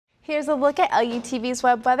Here's a look at LUTV's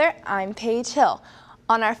web weather. I'm Paige Hill.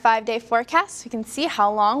 On our 5-day forecast, we can see how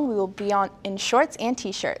long we will be in shorts and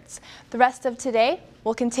t-shirts. The rest of today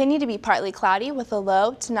will continue to be partly cloudy with a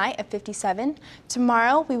low tonight of 57.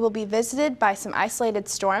 Tomorrow we will be visited by some isolated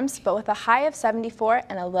storms, but with a high of 74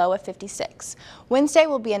 and a low of 56. Wednesday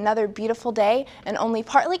will be another beautiful day and only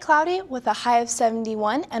partly cloudy with a high of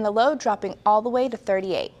 71 and a low dropping all the way to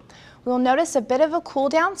 38. We will notice a bit of a cool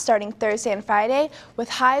down starting Thursday and Friday with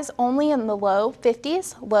highs only in the low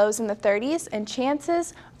 50s, lows in the 30s, and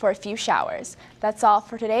chances for a few showers. That's all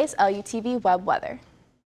for today's LUTV web weather.